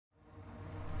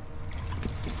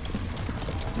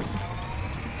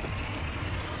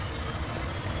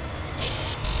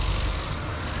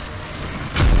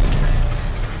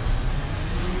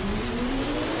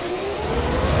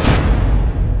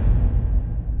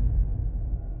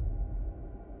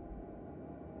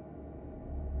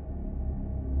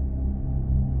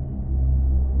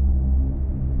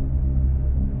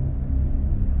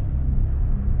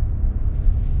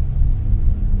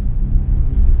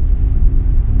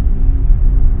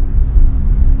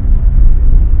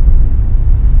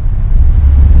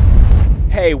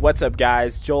Hey, what's up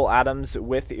guys? Joel Adams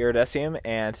with Iridesium,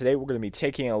 and today we're going to be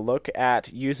taking a look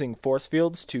at using force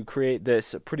fields to create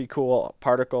this pretty cool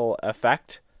particle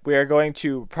effect. We are going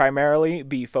to primarily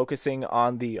be focusing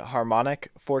on the harmonic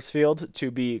force field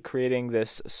to be creating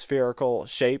this spherical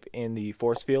shape in the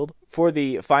force field. For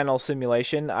the final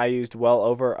simulation, I used well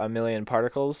over 1 million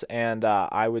particles, and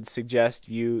I would suggest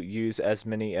you use as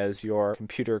many as your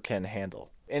computer can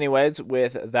handle. Anyways,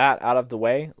 with that out of the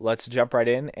way, let's jump right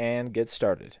in and get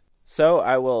started. So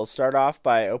I will start off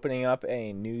by opening up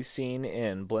a new scene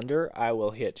in Blender. I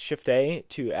will hit Shift A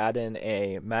to add in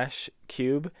a mesh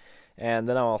cube, and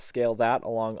then I'll scale that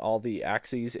along all the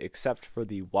axes except for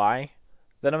the Y.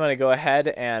 Then I'm going to go ahead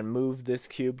and move this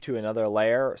cube to another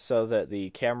layer so that the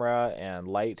camera and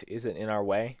light isn't in our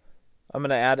way. I'm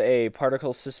going to add a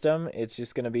particle system. It's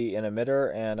just going to be an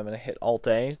emitter, and I'm going to hit Alt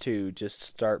A to just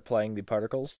start playing the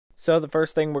particles. So the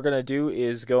first thing we're going to do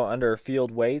is go under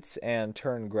field weights and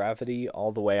turn gravity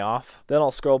all the way off. Then I'll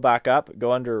scroll back up,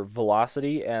 go under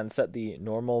velocity and set the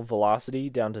normal velocity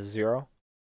down to 0.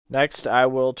 Next, I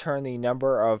will turn the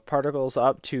number of particles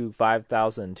up to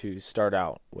 5,000 to start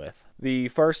out with. The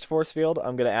first force field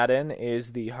I'm going to add in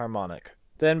is the harmonic.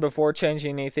 Then before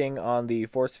changing anything on the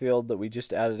force field that we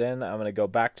just added in, I'm going to go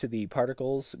back to the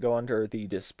particles, go under the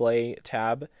display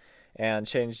tab, and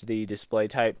change the display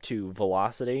type to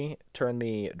velocity. Turn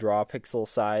the draw pixel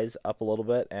size up a little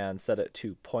bit and set it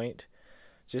to point,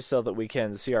 just so that we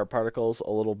can see our particles a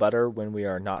little better when we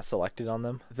are not selected on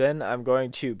them. Then I'm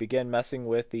going to begin messing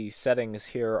with the settings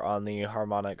here on the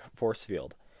harmonic force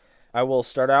field. I will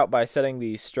start out by setting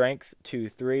the strength to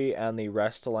 3 and the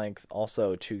rest length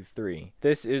also to 3.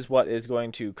 This is what is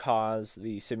going to cause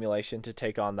the simulation to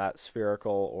take on that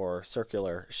spherical or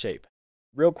circular shape.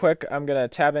 Real quick, I'm going to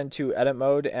tab into edit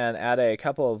mode and add a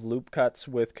couple of loop cuts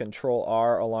with Control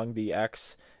R along the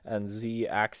X and Z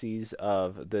axes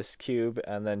of this cube,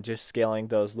 and then just scaling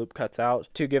those loop cuts out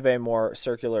to give a more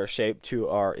circular shape to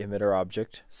our emitter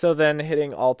object. So then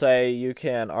hitting Alt A, you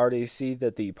can already see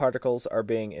that the particles are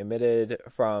being emitted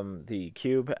from the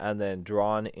cube and then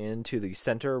drawn into the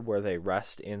center where they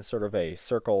rest in sort of a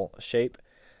circle shape.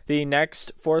 The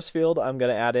next force field I'm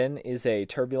going to add in is a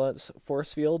turbulence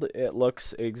force field. It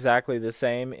looks exactly the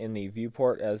same in the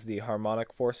viewport as the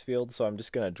harmonic force field, so I'm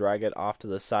just going to drag it off to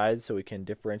the side so we can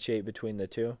differentiate between the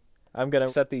two. I'm going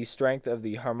to set the strength of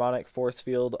the harmonic force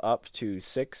field up to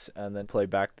 6 and then play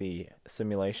back the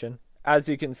simulation. As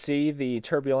you can see, the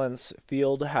turbulence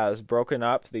field has broken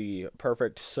up the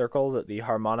perfect circle that the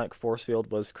harmonic force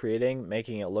field was creating,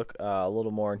 making it look a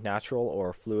little more natural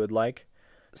or fluid-like.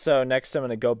 So next I'm going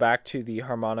to go back to the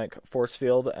harmonic force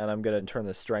field, and I'm going to turn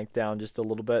the strength down just a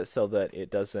little bit so that it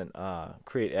doesn't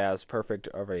create as perfect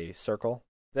of a circle.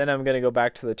 Then I'm going to go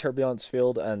back to the turbulence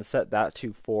field and set that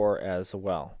to 4 as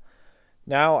well.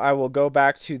 Now I will go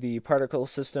back to the particle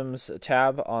systems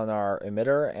tab on our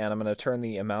emitter, and I'm going to turn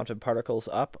the amount of particles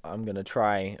up. I'm going to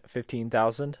try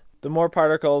 15,000. The more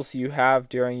particles you have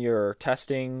during your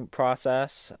testing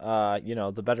process,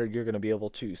 the better you're going to be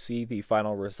able to see the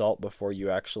final result before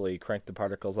you actually crank the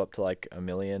particles up to like 1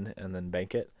 million and then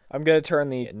bank it. I'm going to turn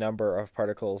the number of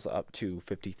particles up to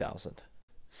 50,000.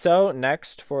 So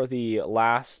next, for the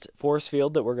last force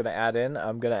field that we're going to add in,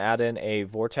 I'm going to add in a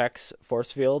Vortex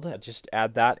Force field. Just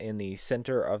add that in the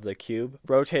center of the cube.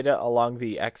 Rotate it along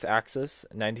the x-axis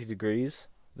 90 degrees.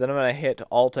 Then I'm going to hit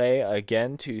Alt A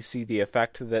again to see the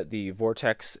effect that the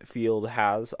vortex field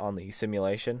has on the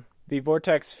simulation. The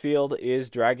vortex field is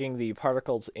dragging the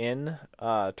particles in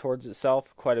towards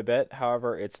itself quite a bit.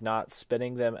 However, it's not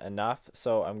spinning them enough,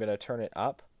 so I'm going to turn it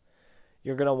up.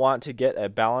 You're going to want to get a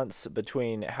balance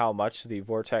between how much the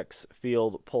vortex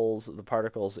field pulls the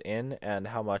particles in and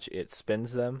how much it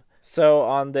spins them. So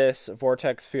on this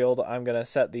vortex field, I'm going to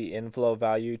set the inflow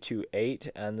value to 8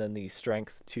 and then the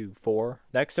strength to 4.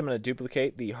 Next, I'm going to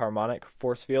duplicate the harmonic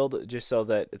force field just so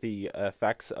that the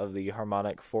effects of the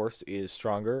harmonic force is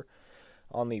stronger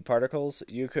on the particles.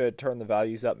 You could turn the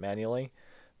values up manually,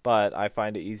 but I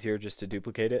find it easier just to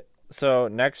duplicate it. So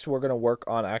next, we're going to work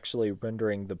on actually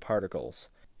rendering the particles.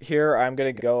 Here I'm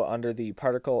going to go under the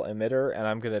particle emitter, and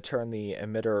I'm going to turn the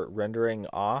emitter rendering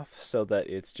off so that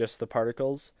it's just the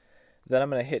particles. Then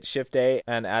I'm going to hit Shift A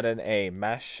and add in a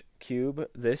mesh cube.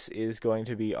 This is going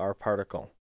to be our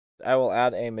particle. I will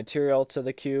add a material to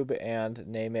the cube and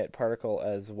name it particle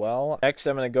as well. Next,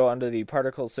 I'm going to go under the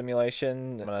particle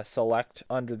simulation. I'm going to select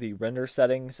under the render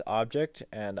settings object,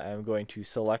 and I'm going to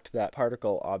select that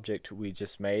particle object we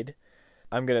just made.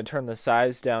 I'm going to turn the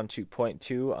size down to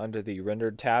 0.2 under the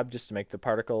rendered tab just to make the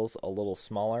particles a little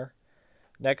smaller.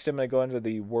 Next, I'm going to go into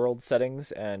the world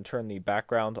settings and turn the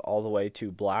background all the way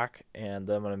to black, and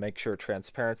then I'm going to make sure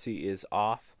transparency is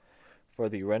off for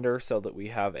the render so that we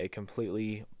have a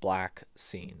completely black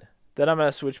scene. Then I'm going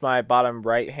to switch my bottom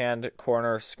right hand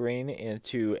corner screen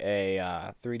into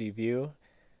a 3D view,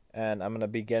 and I'm going to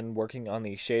begin working on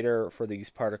the shader for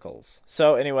these particles.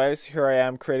 So anyways, here I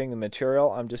am creating the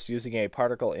material. I'm just using a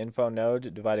particle info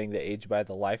node, dividing the age by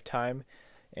the lifetime,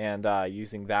 and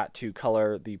using that to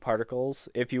color the particles.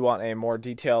 If you want a more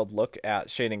detailed look at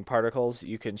shading particles,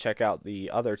 you can check out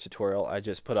the other tutorial I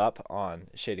just put up on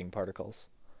shading particles.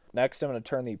 Next, I'm going to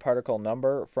turn the particle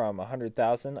number from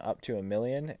 100,000 up to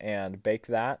 1,000,000 and bake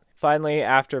that. Finally,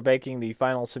 after baking the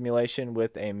final simulation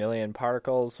with 1,000,000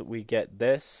 particles, we get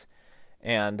this.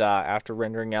 And after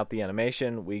rendering out the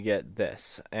animation, we get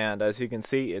this. And as you can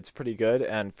see, it's pretty good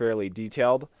and fairly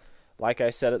detailed. Like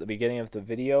I said at the beginning of the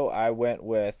video, I went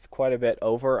with quite a bit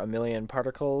over 1,000,000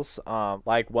 particles,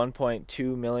 like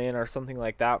 1.2 million or something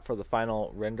like that for the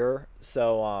final render.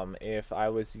 So if I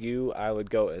was you, I would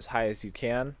go as high as you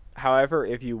can. However,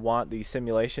 if you want the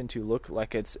simulation to look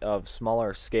like it's of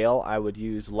smaller scale, I would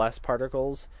use less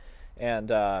particles and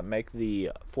make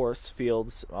the force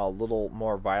fields a little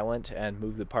more violent and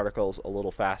move the particles a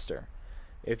little faster.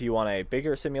 If you want a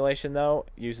bigger simulation though,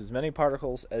 use as many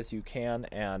particles as you can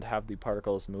and have the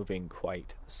particles moving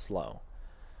quite slow.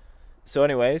 So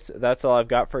anyways, that's all I've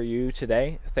got for you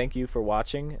today. Thank you for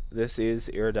watching. This is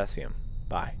Iridesium.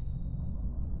 Bye.